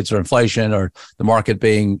interest rates or inflation or the market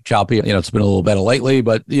being choppy, it's been a little better lately,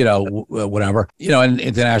 but, whatever, and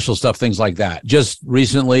international stuff, things like that. Just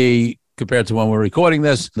recently, compared to when we're recording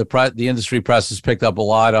this. The industry press has picked up a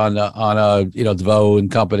lot on DeVoe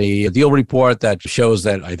and Company, a deal report that shows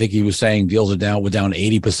that I think he was saying deals were down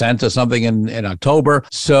 80% or something in October.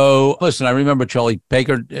 So listen, I remember Charlie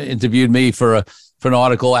Baker interviewed me for an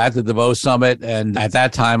article at the DeVoe Summit, and at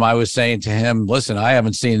that time I was saying to him, listen, I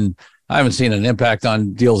haven't seen an impact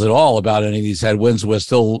on deals at all about any of these headwinds. We're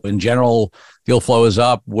still, in general, deal flow is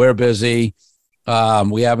up. We're busy.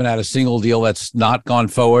 We haven't had a single deal that's not gone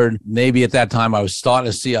forward. Maybe at that time I was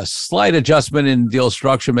starting to see a slight adjustment in deal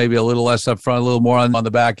structure, maybe a little less upfront, a little more on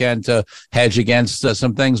the back end to hedge against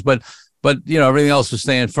some things. But everything else was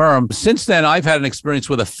staying firm. Since then, I've had an experience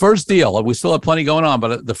with a first deal. We still have plenty going on,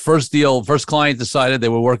 but the first client decided they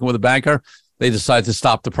were working with a banker. They decided to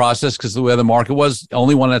stop the process because the way the market was,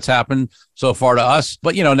 only one that's happened so far to us.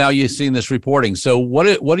 But, now you're seeing this reporting. So what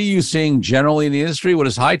are you seeing generally in the industry? What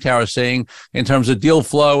is Hightower seeing in terms of deal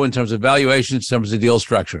flow, in terms of valuation, in terms of deal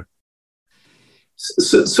structure?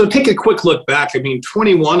 So take a quick look back. I mean,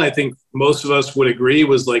 21, I think most of us would agree,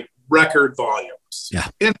 was like record volumes. Yeah.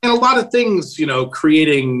 And a lot of things,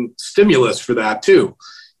 creating stimulus for that too.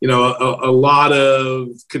 A lot of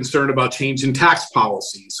concern about change in tax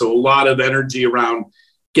policy. So a lot of energy around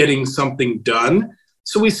getting something done.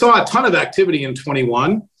 So we saw a ton of activity in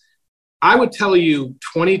 21. I would tell you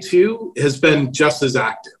 22 has been just as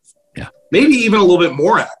active. Yeah. Maybe even a little bit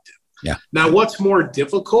more active. Yeah. Now, what's more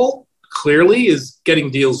difficult, clearly, is getting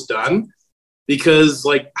deals done. Because,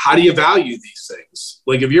 how do you value these things?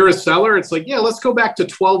 If you're a seller, it's let's go back to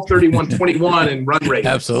 12/31/21 and run rate.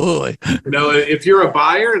 Absolutely. If you're a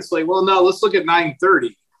buyer, it's well, no, let's look at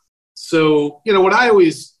 9/30. So, what I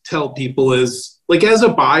always tell people is, as a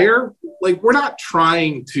buyer, we're not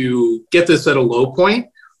trying to get this at a low point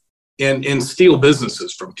and steal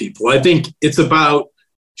businesses from people. I think it's about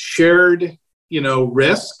shared,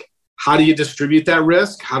 risk. How do you distribute that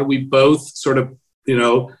risk? How do we both sort of,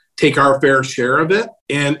 take our fair share of it?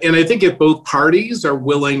 And I think if both parties are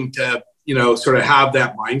willing to, sort of have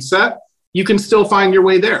that mindset, you can still find your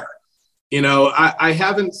way there. I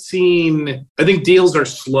haven't seen, I think deals are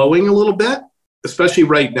slowing a little bit, especially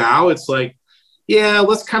right now. It's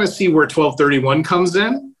let's kind of see where 12/31 comes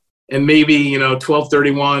in. And maybe,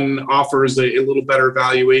 12/31 offers a little better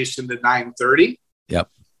valuation than 9/30. Yep.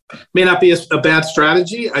 May not be a bad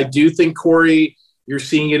strategy. I do think, Corey, you're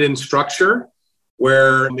seeing it in structure,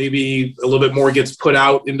 where maybe a little bit more gets put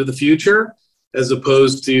out into the future as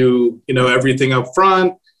opposed to, everything up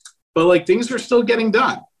front. But things are still getting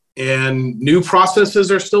done and new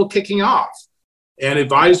processes are still kicking off and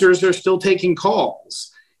advisors are still taking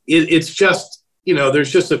calls. It's just,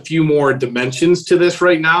 there's just a few more dimensions to this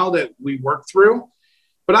right now that we work through.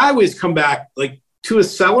 But I always come back to a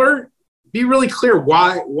seller, be really clear.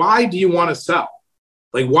 Why do you want to sell?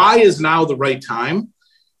 Why is now the right time?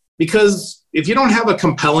 Because if you don't have a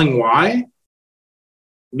compelling why,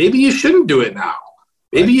 maybe you shouldn't do it now.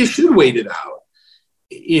 Maybe you should wait it out.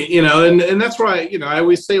 And that's why, I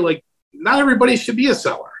always say, not everybody should be a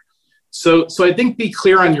seller. So I think be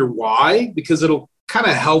clear on your why, because it'll kind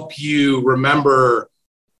of help you remember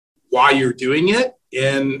why you're doing it.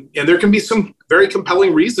 And there can be some very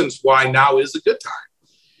compelling reasons why now is a good time.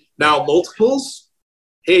 Now, multiples,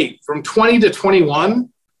 hey, from 20 to 21,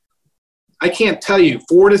 I can't tell you,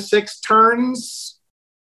 4 to 6 turns,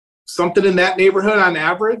 something in that neighborhood on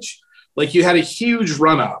average. You had a huge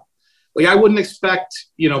run up. I wouldn't expect,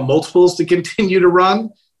 multiples to continue to run.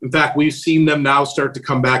 In fact, we've seen them now start to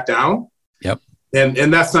come back down. Yep.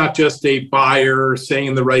 And that's not just a buyer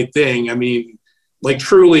saying the right thing. I mean,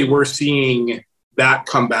 truly we're seeing that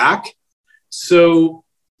come back. So,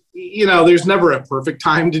 there's never a perfect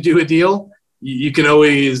time to do a deal. You can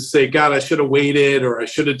always say, God, I should have waited, or I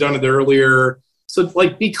should have done it earlier. So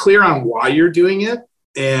be clear on why you're doing it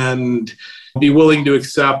and be willing to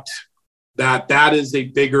accept that that is a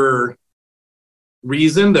bigger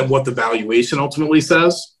reason than what the valuation ultimately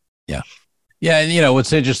says. Yeah. Yeah. And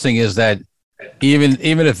what's interesting is that even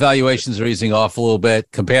if valuations are easing off a little bit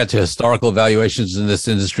compared to historical valuations in this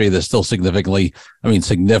industry, they're still significantly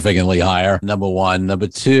higher. Number one. Number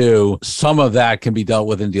two, some of that can be dealt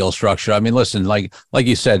with in deal structure. I mean, listen, like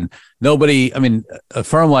you said, a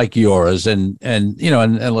firm like yours and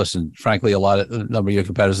listen, frankly, a number of your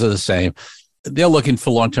competitors are the same. They're looking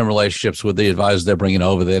for long-term relationships with the advisors they're bringing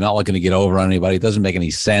over. They're not looking to get over on anybody. It doesn't make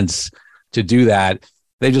any sense to do that.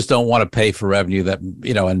 They just don't want to pay for revenue that, and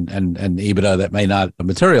EBITDA that may not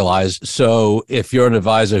materialize. So if you're an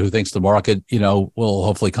advisor who thinks the market, will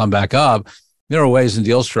hopefully come back up, there are ways in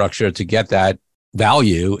deal structure to get that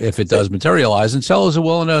value if it does materialize, and sellers are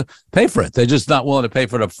willing to pay for it. They're just not willing to pay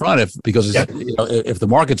for it up front if the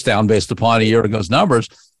market's down based upon a year ago's numbers.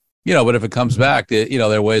 but if it comes back, there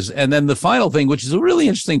are ways. And then the final thing, which is a really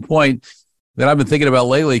interesting point that I've been thinking about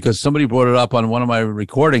lately, because somebody brought it up on one of my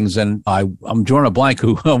recordings, and I'm drawing a blank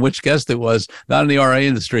on which guest it was, not in the RIA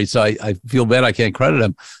industry, so I feel bad I can't credit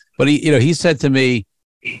him. But he said to me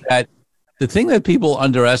that the thing that people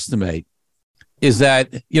underestimate is that,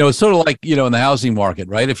 it's sort of like, in the housing market,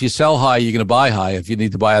 right? If you sell high, you're going to buy high. If you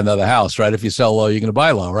need to buy another house, right? If you sell low, you're going to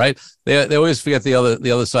buy low, right? They always forget the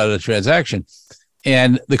other side of the transaction.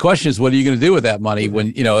 And the question is, what are you going to do with that money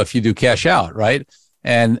when, if you do cash out, right?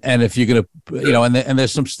 And if you're going to, and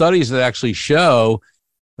there's some studies that actually show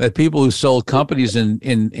that people who sold companies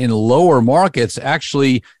in lower markets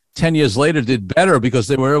actually 10 years later did better because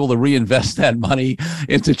they were able to reinvest that money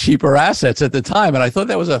into cheaper assets at the time. And I thought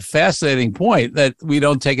that was a fascinating point that we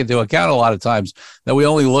don't take into account a lot of times, that we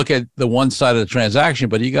only look at the one side of the transaction,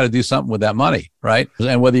 but you got to do something with that money, right?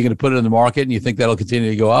 And whether you're going to put it in the market and you think that'll continue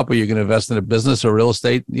to go up, or you're going to invest in a business or real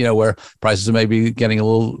estate, where prices may be getting a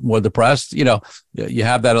little more depressed, you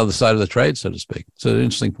have that other side of the trade, so to speak. It's an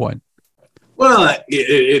interesting point. Well,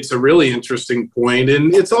 it's a really interesting point.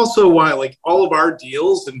 And it's also why, like, all of our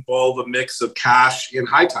deals involve a mix of cash and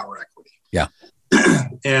Hightower equity. Yeah.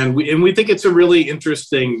 And we think it's a really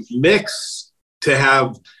interesting mix to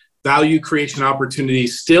have value creation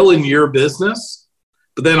opportunities still in your business,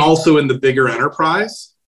 but then also in the bigger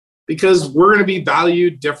enterprise, because we're going to be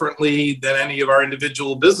valued differently than any of our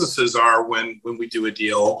individual businesses are when we do a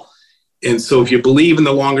deal. And so if you believe in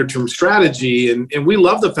the longer term strategy, and we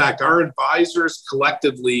love the fact our advisors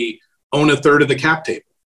collectively own a third of the cap table.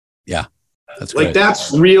 Yeah, that's like great.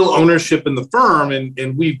 That's real ownership in the firm.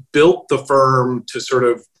 And we built the firm to sort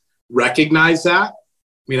of recognize that. I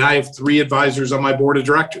mean, I have 3 advisors on my board of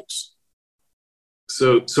directors.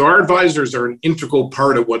 So our advisors are an integral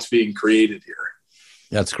part of what's being created here.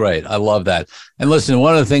 That's great. I love that. And listen,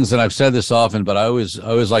 one of the things that I've said this often, but I always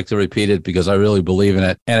like to repeat it because I really believe in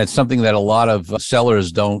it. And it's something that a lot of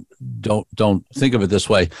sellers don't think of it this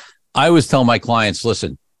way. I always tell my clients,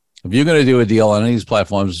 listen, if you're going to do a deal on any of these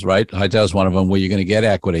platforms, right? Hightower is one of them where you're going to get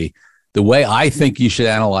equity. The way I think you should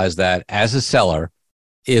analyze that as a seller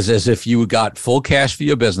is as if you got full cash for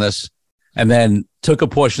your business and then took a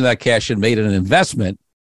portion of that cash and made an investment,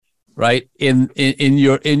 right? In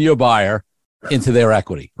your buyer, into their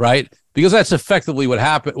equity, right? Because that's effectively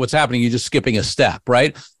what's happening. You're just skipping a step,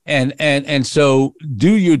 right? And so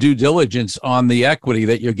do your due diligence on the equity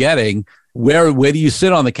that you're getting. Where do you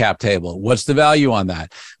sit on the cap table? What's the value on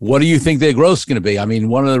that? What do you think their growth is going to be? I mean,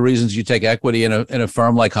 one of the reasons you take equity in a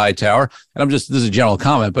firm like Hightower, and this is a general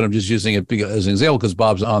comment, but I'm just using it as an example because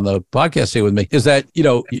Bob's on the podcast here with me, is that,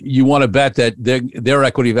 you want to bet that their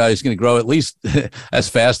equity value is going to grow at least as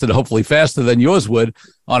fast and hopefully faster than yours would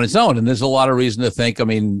on its own. And there's a lot of reason to think,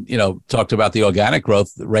 talked about the organic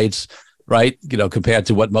growth rates, right? Compared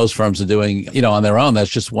to what most firms are doing, on their own. That's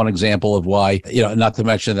just one example of why, not to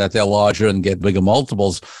mention that they're larger and get bigger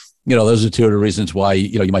multiples. Those are 2 of the reasons why,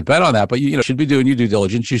 you might bet on that, but you should be doing your due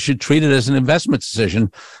diligence. You should treat it as an investment decision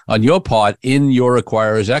on your part in your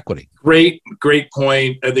acquirer's equity. Great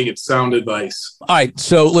point. I think it's sound advice. All right.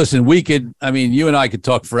 So listen, you and I could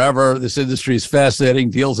talk forever. This industry is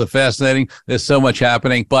fascinating. Deals are fascinating. There's so much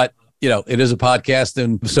happening, but it is a podcast.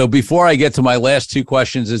 And so before I get to my last 2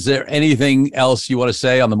 questions, is there anything else you want to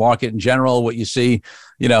say on the market in general, what you see,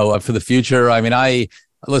 for the future? My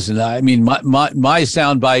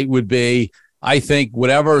soundbite would be, I think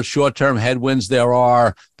whatever short-term headwinds there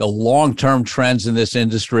are, the long-term trends in this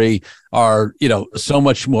industry are, so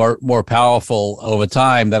much more powerful over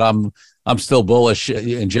time that I'm still bullish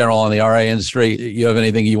in general on the RIA industry. You have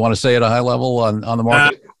anything you want to say at a high level on the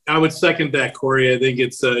market? I would second that, Corey. I think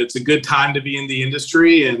it's a good time to be in the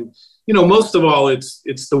industry. And, most of all,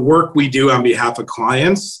 it's the work we do on behalf of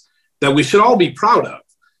clients that we should all be proud of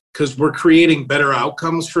because we're creating better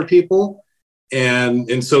outcomes for people.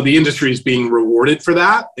 And so the industry is being rewarded for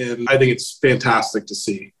that. And I think it's fantastic to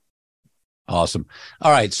see. Awesome. All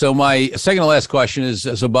right. So my second to last question is,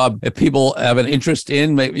 so Bob, if people have an interest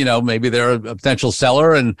in, maybe they're a potential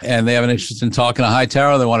seller and they have an interest in talking to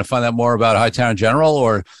Hightower, they want to find out more about Hightower in general,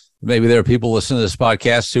 or maybe there are people listening to this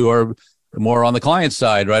podcast who are more on the client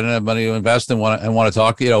side, right? And have money to invest and want to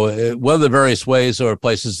talk, what are the various ways or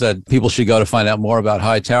places that people should go to find out more about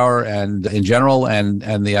Hightower and in general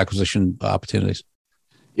and the acquisition opportunities?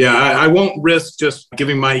 Yeah, I won't risk just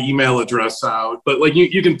giving my email address out, but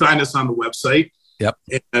you can find us on the website. Yep.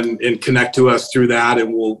 And connect to us through that,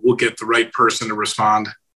 and we'll get the right person to respond.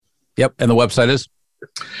 Yep. And the website is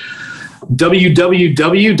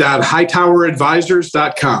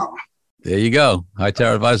www.hightoweradvisors.com. There you go.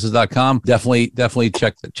 Hightoweradvisors.com. Definitely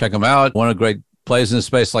check them out. One of the great players in the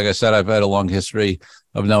space. Like I said, I've had a long history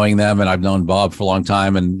of knowing them. And I've known Bob for a long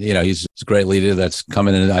time. And, he's a great leader that's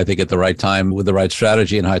coming in, I think, at the right time with the right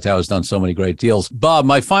strategy. And Hightower has done so many great deals. Bob,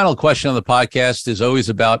 my final question on the podcast is always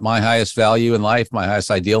about my highest value in life, my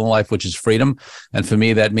highest ideal in life, which is freedom. And for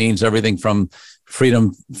me, that means everything from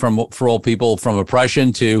freedom for all people, from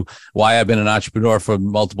oppression to why I've been an entrepreneur for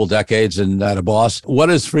multiple decades and at a boss. What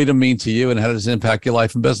does freedom mean to you, and how does it impact your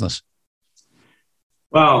life and business?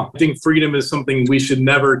 Well, I think freedom is something we should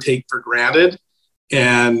never take for granted.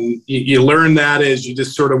 And you learn that as you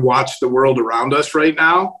just sort of watch the world around us right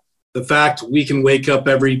now. The fact we can wake up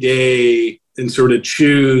every day and sort of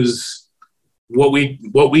choose what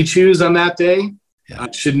we choose on that day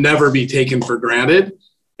should never be taken for granted.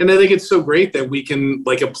 And I think it's so great that we can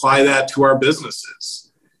apply that to our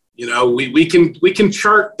businesses. We can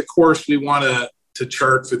chart the course we want to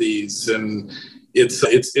chart for these, and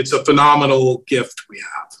it's a phenomenal gift we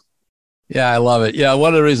have. Yeah, I love it. Yeah,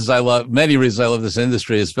 one of the reasons many reasons I love this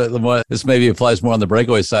industry is, but this maybe applies more on the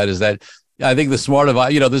breakaway side, is that I think the smart of,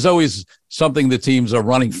 there's always something the teams are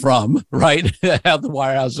running from, right? Out the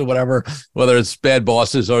wirehouse or whatever, whether it's bad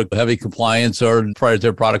bosses or heavy compliance or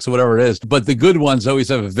proprietary products or whatever it is. But the good ones always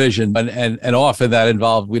have a vision, and often that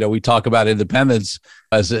involved, we talk about independence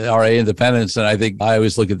as RA independence. And I think I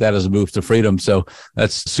always look at that as a move to freedom. So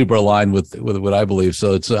that's super aligned with what I believe.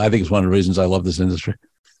 So I think it's one of the reasons I love this industry.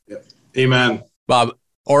 Amen. Bob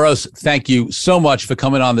Oros, thank you so much for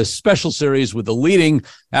coming on this special series with the leading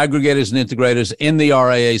aggregators and integrators in the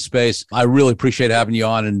RIA space. I really appreciate having you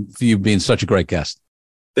on and for you being such a great guest.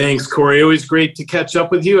 Thanks, Corey. Always great to catch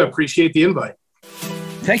up with you. I appreciate the invite.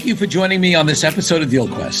 Thank you for joining me on this episode of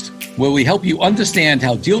DealQuest, where we help you understand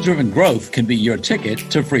how deal-driven growth can be your ticket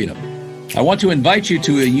to freedom. I want to invite you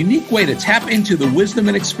to a unique way to tap into the wisdom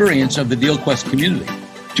and experience of the DealQuest community.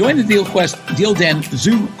 Join the DealQuest Deal Den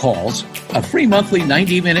Zoom calls, a free monthly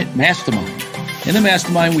 90-minute mastermind. In the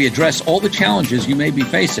mastermind, we address all the challenges you may be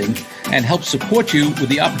facing and help support you with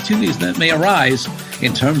the opportunities that may arise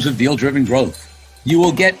in terms of deal-driven growth. You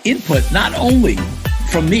will get input not only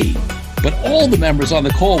from me, but all the members on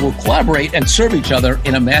the call will collaborate and serve each other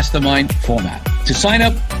in a mastermind format. To sign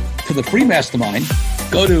up for the free mastermind,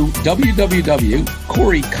 go to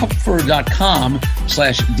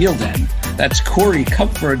www.coreykupfer.com/dealden. That's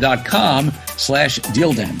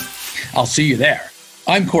coreykupfer.com/dealden. I'll see you there.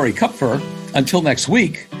 I'm Corey Kupfer. Until next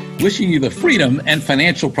week, wishing you the freedom and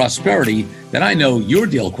financial prosperity that I know your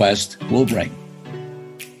DealQuest will bring.